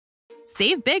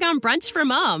Save big on brunch for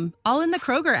mom, all in the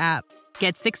Kroger app.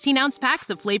 Get 16-ounce packs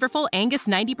of flavorful Angus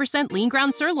 90% lean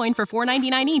ground sirloin for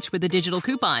 $4.99 each with a digital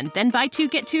coupon. Then buy 2,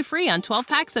 get 2 free on 12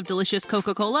 packs of delicious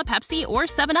Coca-Cola, Pepsi, or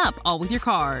 7-Up, all with your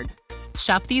card.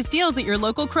 Shop these deals at your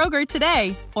local Kroger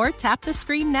today, or tap the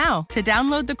screen now to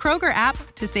download the Kroger app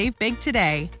to save big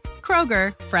today.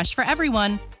 Kroger, fresh for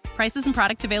everyone. Prices and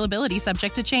product availability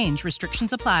subject to change.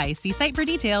 Restrictions apply. See site for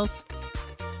details.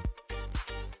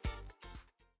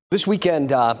 This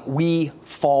weekend, we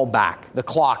fall back. The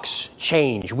clocks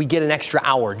change. We get an extra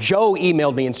hour. Joe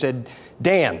emailed me and said,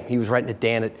 Dan, he was writing to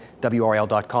Dan at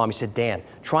WRL.com. He said, Dan,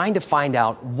 trying to find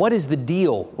out what is the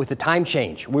deal with the time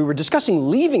change. We were discussing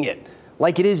leaving it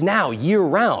like it is now, year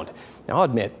round. Now, I'll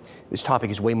admit, this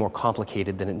topic is way more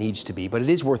complicated than it needs to be, but it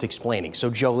is worth explaining. So,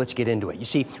 Joe, let's get into it. You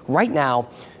see, right now,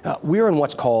 we're in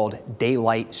what's called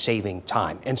daylight saving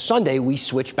time. And Sunday, we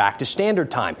switch back to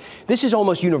standard time. This is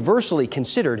almost universally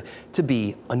considered to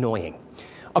be annoying.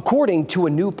 According to a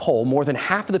new poll, more than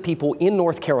half of the people in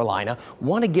North Carolina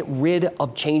want to get rid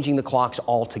of changing the clocks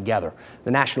altogether.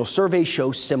 The national survey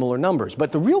shows similar numbers.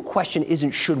 But the real question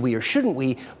isn't should we or shouldn't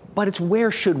we, but it's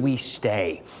where should we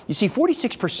stay? You see,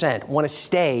 46% want to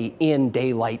stay in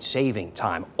daylight saving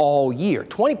time all year.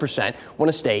 20%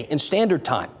 want to stay in standard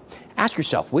time. Ask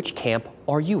yourself, which camp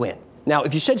are you in? Now,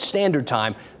 if you said standard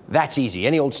time, that's easy.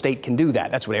 Any old state can do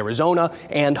that. That's what Arizona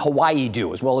and Hawaii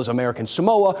do, as well as American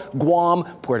Samoa, Guam,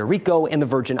 Puerto Rico, and the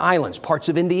Virgin Islands. Parts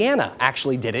of Indiana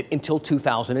actually did it until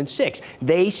 2006.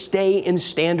 They stay in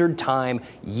standard time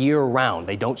year-round.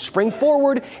 They don't spring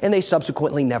forward, and they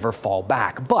subsequently never fall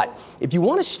back. But if you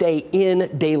want to stay in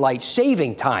daylight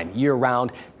saving time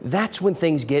year-round, that's when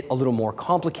things get a little more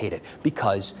complicated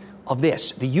because of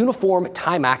this, the Uniform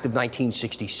Time Act of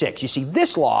 1966. You see,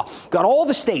 this law got all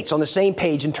the states on the same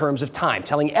page in terms of time,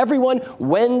 telling everyone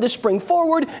when to spring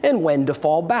forward and when to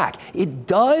fall back. It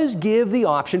does give the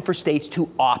option for states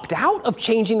to opt out of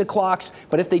changing the clocks,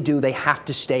 but if they do, they have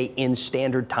to stay in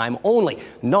standard time only,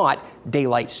 not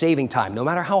daylight saving time, no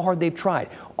matter how hard they've tried.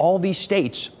 All these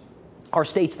states are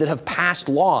states that have passed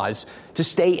laws to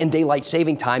stay in daylight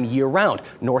saving time year-round.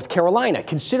 North Carolina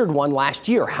considered one last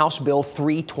year, House Bill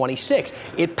 326.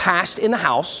 It passed in the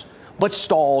House, but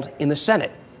stalled in the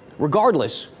Senate.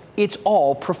 Regardless, it's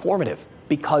all performative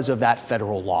because of that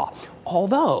federal law.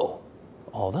 Although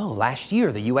last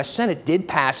year the U.S. Senate did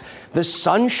pass the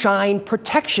Sunshine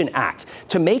Protection Act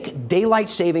to make daylight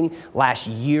saving last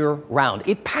year-round.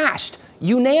 It passed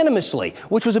unanimously,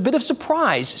 which was a bit of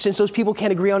surprise since those people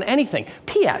can't agree on anything.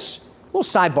 P.S. Little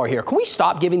sidebar here. Can we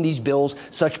stop giving these bills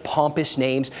such pompous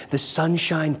names? The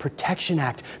Sunshine Protection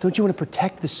Act. Don't you want to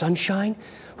protect the sunshine?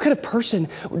 What kind of person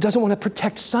doesn't want to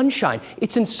protect sunshine?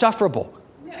 It's insufferable.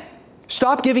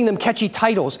 Stop giving them catchy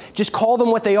titles. Just call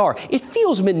them what they are. It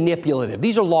feels manipulative.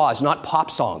 These are laws, not pop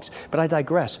songs. But I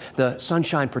digress. The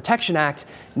Sunshine Protection Act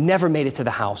never made it to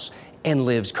the House and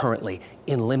lives currently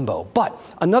in limbo. But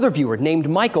another viewer named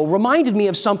Michael reminded me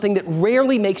of something that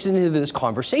rarely makes it into this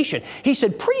conversation. He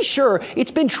said, pretty sure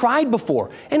it's been tried before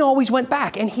and always went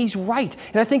back. And he's right.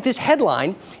 And I think this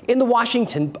headline in the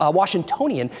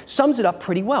Washingtonian sums it up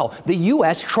pretty well. The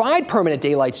U.S. tried permanent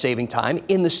daylight saving time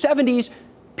in the 70s.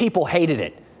 People hated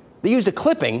it. They used a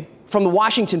clipping from the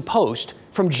Washington Post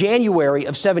from January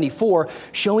of 74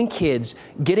 showing kids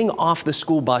getting off the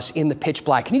school bus in the pitch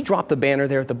black. Can you drop the banner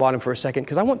there at the bottom for a second?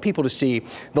 Because I want people to see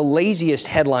the laziest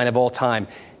headline of all time.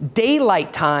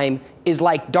 Daylight time is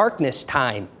like darkness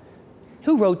time.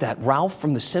 Who wrote that? Ralph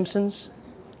from The Simpsons?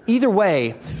 Either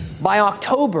way, by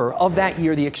October of that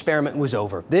year, the experiment was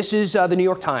over. This is the New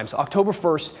York Times, October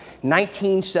 1st,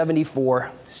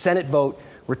 1974, Senate vote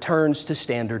returns to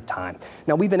standard time.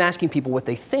 Now, we've been asking people what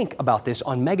they think about this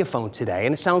on Megaphone today,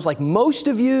 and it sounds like most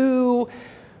of you,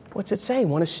 what's it say,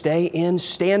 want to stay in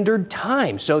standard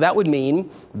time. So that would mean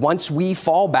once we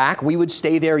fall back, we would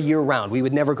stay there year-round. We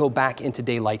would never go back into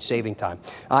daylight saving time.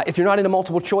 If you're not into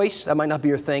multiple choice, that might not be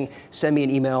your thing, send me an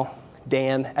email,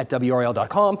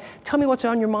 dan@WRL.com. Tell me what's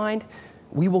on your mind.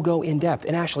 We will go in depth.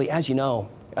 And Ashley, as you know,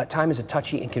 time is a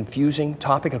touchy and confusing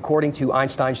topic. According to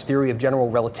Einstein's theory of general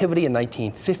relativity in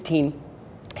 1915,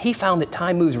 he found that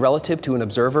time moves relative to an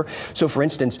observer. So, for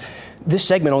instance, this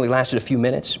segment only lasted a few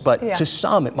minutes, but to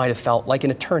some it might have felt like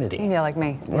an eternity. Yeah, like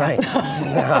me. Right.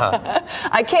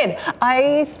 I kid.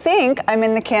 I think I'm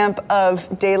in the camp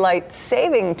of daylight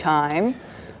saving time.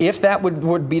 If that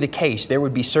would be the case, there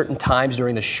would be certain times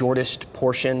during the shortest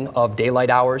portion of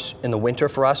daylight hours in the winter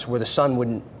for us where the sun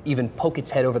wouldn't even poke its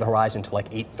head over the horizon until like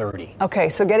 8:30. Okay,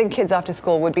 so getting kids off to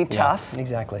school would be tough. Yeah,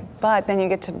 exactly. But then you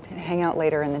get to hang out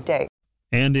later in the day.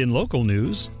 And in local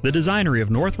news, the Designery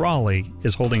of North Raleigh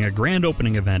is holding a grand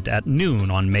opening event at noon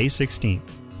on May 16th.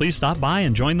 Please stop by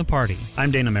and join the party.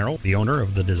 I'm Dana Merrill, the owner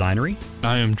of the Designery.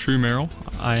 I am True Merrill.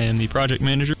 I am the project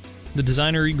manager. The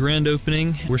Designery grand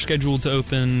opening, we're scheduled to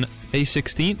open May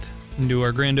 16th and do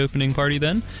our grand opening party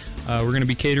then. We're going to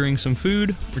be catering some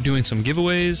food. We're doing some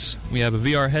giveaways. We have a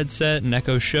VR headset, an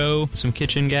Echo Show, some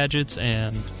kitchen gadgets,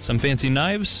 and some fancy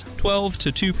knives. 12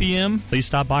 to 2 p.m. Please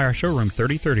stop by our showroom,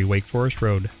 3030 Wake Forest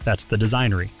Road. That's the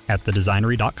Designery at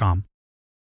thedesignery.com.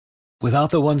 Without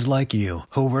the ones like you,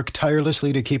 who work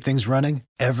tirelessly to keep things running,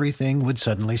 everything would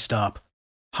suddenly stop.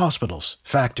 Hospitals,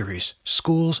 factories,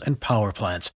 schools, and power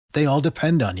plants, they all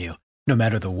depend on you. No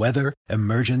matter the weather,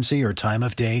 emergency, or time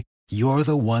of day, you're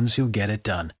the ones who get it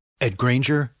done. At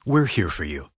Grainger, we're here for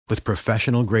you with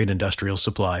professional-grade industrial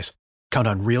supplies. Count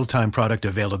on real-time product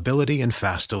availability and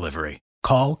fast delivery.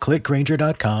 Call, click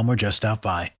Grainger.com, or just stop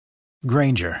by.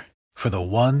 Grainger, for the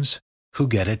ones who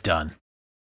get it done.